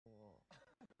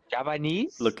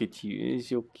Japanese? Look at you, you're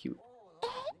so cute.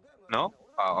 No?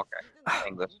 Oh, okay.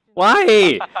 English.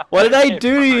 Why? What did I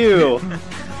do to you?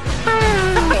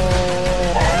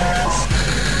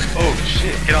 Oh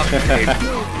shit, get off the table.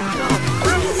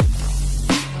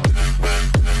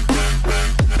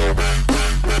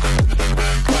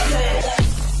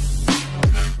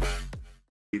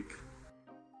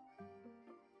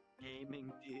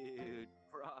 Gaming dude,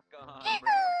 rock on,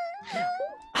 bro.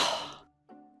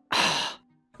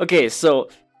 Okay, so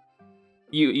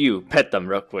you pet them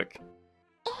real quick.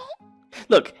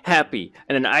 Look, happy,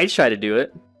 and then I try to do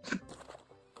it,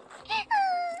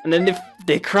 and then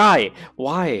they cry.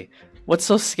 Why? What's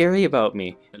so scary about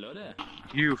me? Hello there.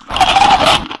 You.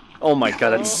 Oh my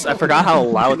god, I forgot how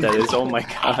loud that is. Oh my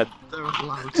god.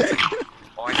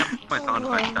 Oh, I have my sound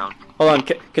effects down. Hold on,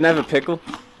 can I have a pickle?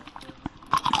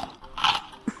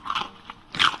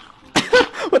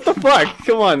 What the fuck?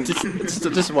 Come on, just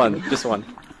one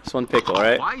pickle,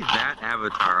 alright? Why is that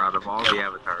avatar out of all the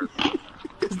avatars?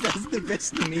 Because that's the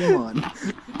best meme one.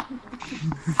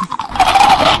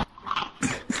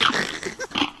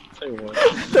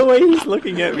 The way he's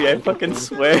looking at me, I fucking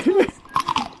swear.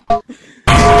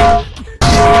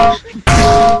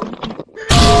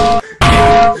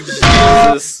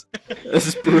 This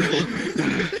is brutal.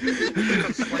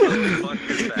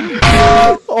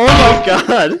 Oh my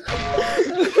god!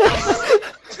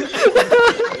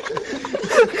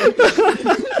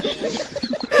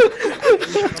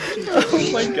 Oh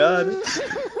my god.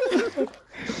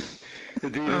 The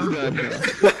dude is done.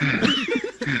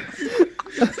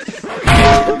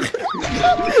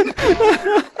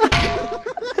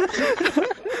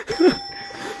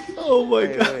 Oh my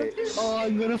god. Wait. Oh,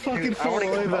 I'm gonna fucking fall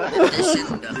over.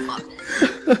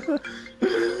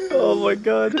 Oh my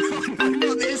god.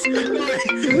 This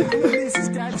is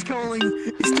Dad's calling.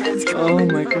 His Dad's Oh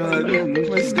calling. my god.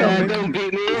 My stomach. Don't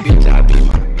beat me.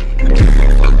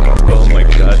 Oh my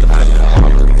god.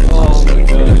 Oh my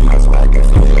god.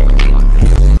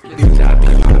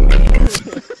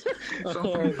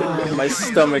 My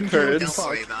stomach hurts. Don't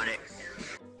worry about it.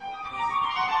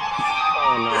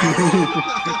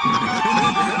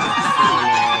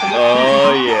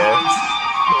 Oh yeah.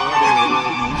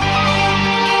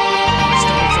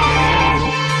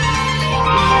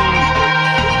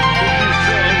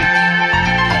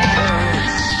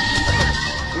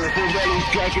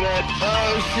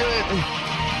 Oh shit!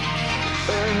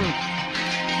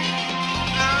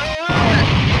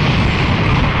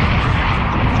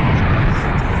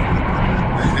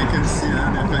 I can see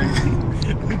that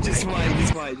if just wait.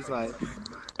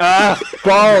 Ah!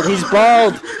 Bald! He's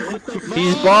bald!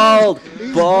 He's bald!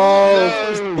 Bald!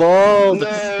 Bald!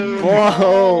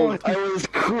 I was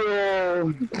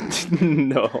cool.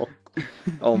 No.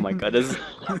 Oh my god, this is...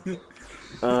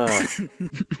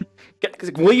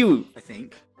 Will you... I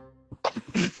think.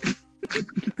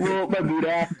 Well, my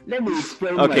Buddha, let me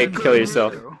explain. Okay, my kill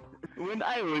yourself. When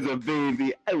I was a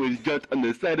baby, I was just on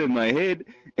the side of my head,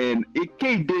 and it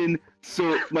caved in.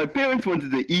 So my parents wanted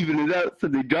to even it out, so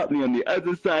they dropped me on the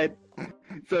other side.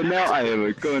 So now I have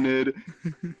a conehead.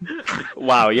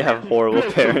 Wow, you have horrible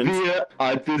parents. Severe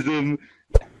autism.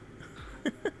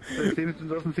 It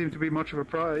doesn't seem to be much of a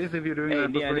prize if you're doing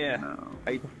that. Yeah. No.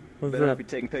 What's Better not up? be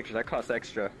taking pictures. That costs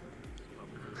extra.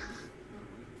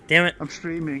 Damn it. I'm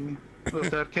streaming. Does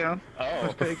that count?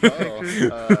 Oh.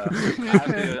 Pictures.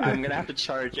 I'm gonna have to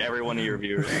charge every one of your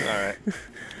viewers. All right.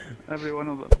 Every one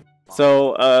of them.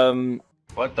 So,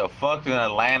 What the fuck in the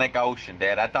Atlantic Ocean,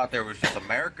 Dad? I thought there was just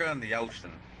America and the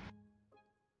ocean.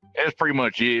 That's pretty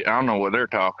much it. I don't know what they're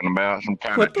talking about. Some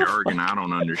kind What of the jargon I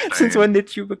don't understand. since when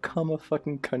did you become a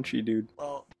fucking country dude?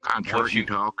 What kind of jargon you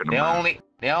talking The about?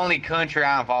 only country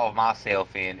I involve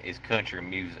myself in is country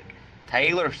music.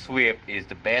 Taylor Swift is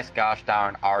the best gosh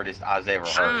darn artist I've ever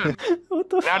heard. What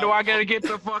the Now do I gotta get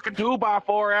the fucking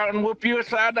 2x4 out and whoop you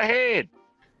aside the head?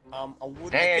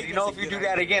 Dad, you know if you do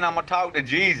that again, I'm gonna talk to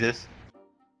Jesus.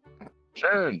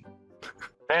 Son,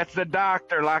 that's the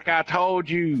doctor like I told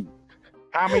you.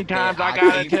 How many times Dad, I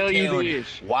gotta keep tell you telling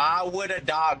this? Why would a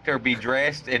doctor be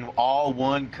dressed in all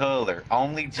one color?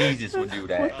 Only Jesus would do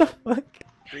that. fuck?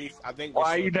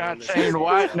 Why are you not saying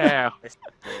white now?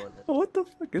 What the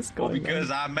fuck is Well, going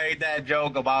because on? I made that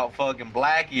joke about fucking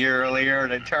Blackie earlier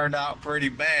and it turned out pretty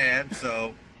bad,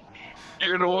 so...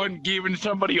 You're the one giving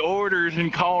somebody orders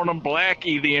and calling them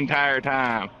Blackie the entire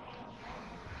time.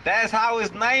 That's how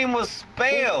his name was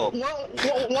spelled. Well,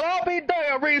 I'll be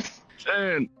damned, Reese.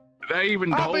 Son, they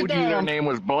even I'll be told you their damned. name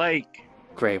was Blake.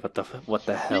 Great, what the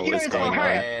hell You is guys going are on?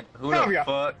 Man, who the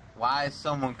fuck? Why is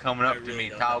someone coming up to me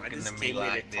talking to me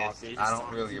like this? I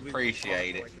don't really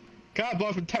appreciate it.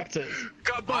 Cowboy from Texas.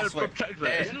 I swear,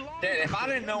 Dad, if I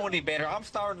didn't know any better, I'm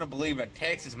starting to believe that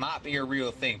Texas might be a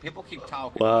real thing. People keep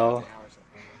talking. Well,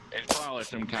 It's probably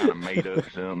some kind of made up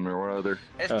something or other.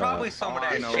 it's probably some of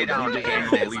that no, shit on the don't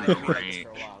internet. believe Like,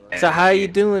 it. so how you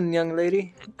doing, young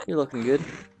lady? You looking good.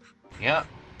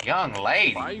 young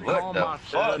lady, Why you what calling the my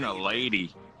fuck? son a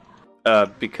lady?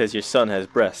 Because your son has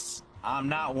breasts. I'm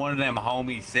not one of them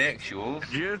homosexuals.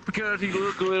 Just because he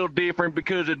look a little different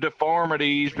because of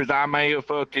deformities, because I may have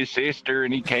fucked his sister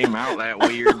and he came out that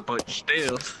weird, but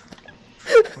still.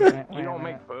 You don't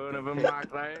make fun of him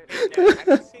like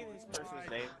that.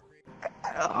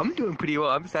 I'm doing pretty well.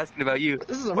 I'm just asking about you.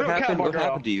 This is a What real happened? cowboy What girl.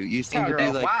 happened to you? You seem to be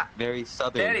Cowgirl. like Why? very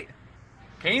southern. Daddy,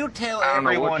 can you tell I don't know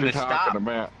what everyone you're to talking stop?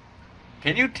 about.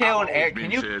 Can you tell? I've always Can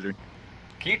been you southern.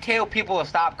 can you tell people to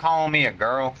stop calling me a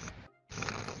girl?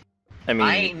 I mean,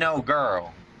 I ain't no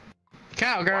girl. Why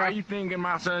are Cowgirl. you thinking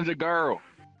my son's a girl?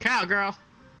 Cowgirl.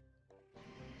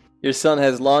 your son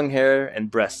has long hair and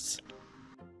breasts.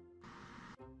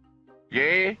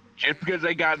 Yeah, just because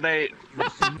they got that.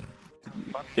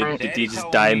 Did you just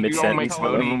told die me You don't make mid-sentence?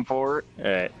 fun of them for it.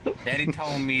 Alright. Daddy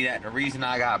told me that the reason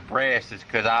I got breasts is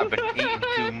because I've been eating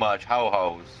too much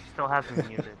ho-hos. Still have them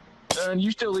muted. Son,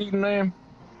 you still eating them?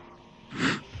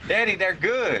 Daddy, they're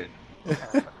good.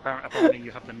 Apparently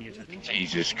you have them muted.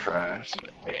 Jesus Christ.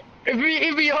 If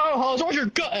you ho-hos, where's your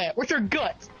gut at? Where's your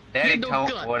gut? Daddy You told.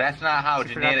 don't Well, that's not how You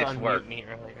forgot to genetics unmute work. me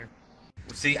earlier.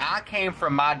 See, I came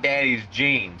from my daddy's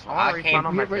genes. I I came.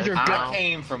 Where's your I gut?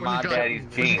 came from Where's my your gut? daddy's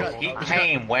Where's your jeans. gut? He Where's your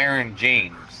came wearing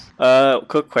jeans.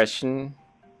 Quick question.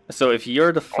 So if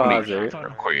you're the father,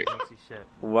 Real quick.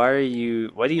 why do you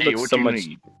Hey, look what so you much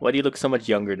need? why do you look so much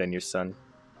younger than your son?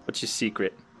 What's your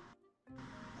secret?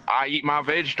 I eat my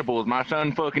vegetables. My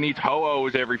son fucking eats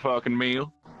ho-hos every fucking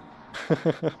meal.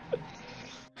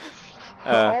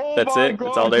 That's it?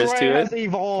 That's all there is to it?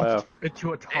 Evolved Wow.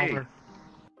 into a toddler.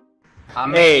 I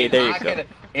mean, Hey, there you I go.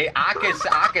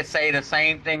 I could say the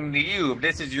same thing to you. If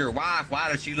this is your wife,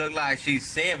 why does she look like she's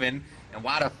 7? And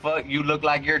why the fuck you look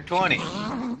like you're 20?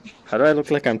 How do I look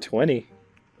like I'm 20?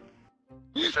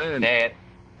 Son, Dad,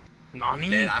 Nani?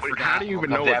 Dad, I wait, forgot. how do you even What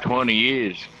know comes what after- 20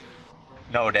 is?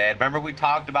 No, Dad. Remember we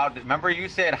talked about. Remember you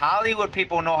said Hollywood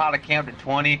people know how to count to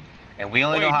 20, and we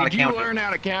only know Wait, how to did you count learn to. how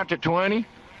to count to 20?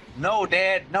 No,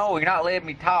 Dad. No, you're not letting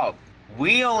me talk.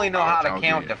 We only know how to talk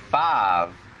count good. to 5,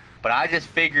 but I just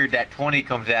figured that 20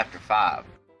 comes after 5.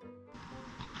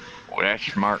 Well, that's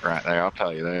smart right there, I'll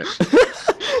tell you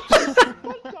that.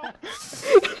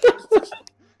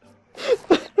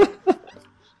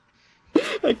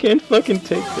 I can't fucking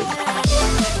take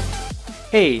this.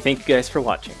 Hey, thank you guys for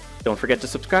watching. Don't forget to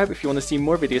subscribe if you want to see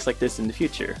more videos like this in the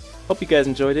future. Hope you guys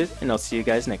enjoyed it, and I'll see you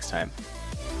guys next time.